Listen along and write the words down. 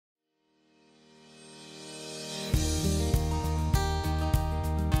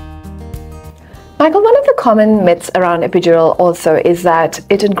Michael, one of the common myths around epidural also is that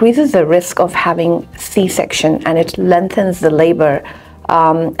it increases the risk of having C-section and it lengthens the labor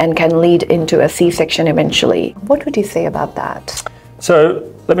and can lead into a C-section eventually. What would you say about that?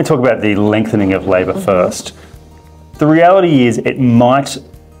 So let me talk about the lengthening of labor first. The reality is it might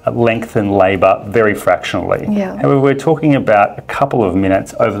lengthen labour very fractionally. However, we're talking about a couple of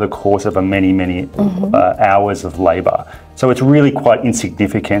minutes over the course of many hours of labour. So it's really quite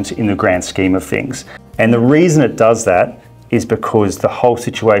insignificant in the grand scheme of things. And the reason it does that is because the whole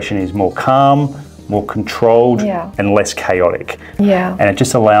situation is more calm, more controlled and less chaotic. And it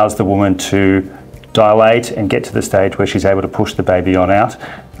just allows the woman to dilate and get to the stage where she's able to push the baby on out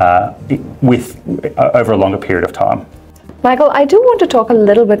over a longer period of time. Michael, I do want to talk a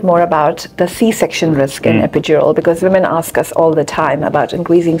little bit more about the C-section risk in epidural, because women ask us all the time about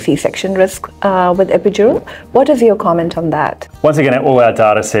increasing C-section risk with epidural. What is your comment on that? Once again, all our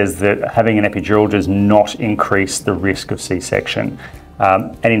data says that having an epidural does not increase the risk of C-section.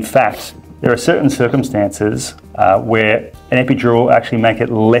 And in fact, there are certain circumstances where an epidural actually make it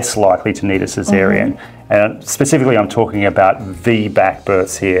less likely to need a cesarean. And specifically, I'm talking about VBAC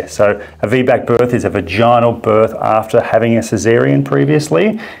births here. So a VBAC birth is a vaginal birth after having a cesarean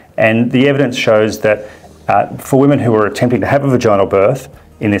previously. And the evidence shows that for women who are attempting to have a vaginal birth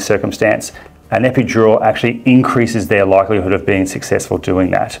in this circumstance, an epidural actually increases their likelihood of being successful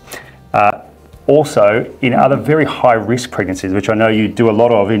doing that. Also, in other very high-risk pregnancies, which I know you do a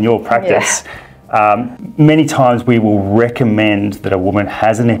lot of in your practice, many times we will recommend that a woman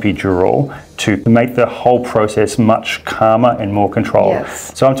has an epidural to make the whole process much calmer and more controlled.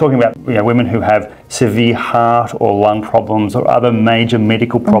 So I'm talking about women who have severe heart or lung problems or other major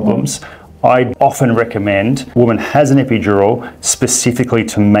medical problems. I often recommend a woman has an epidural specifically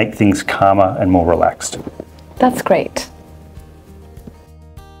to make things calmer and more relaxed. That's great.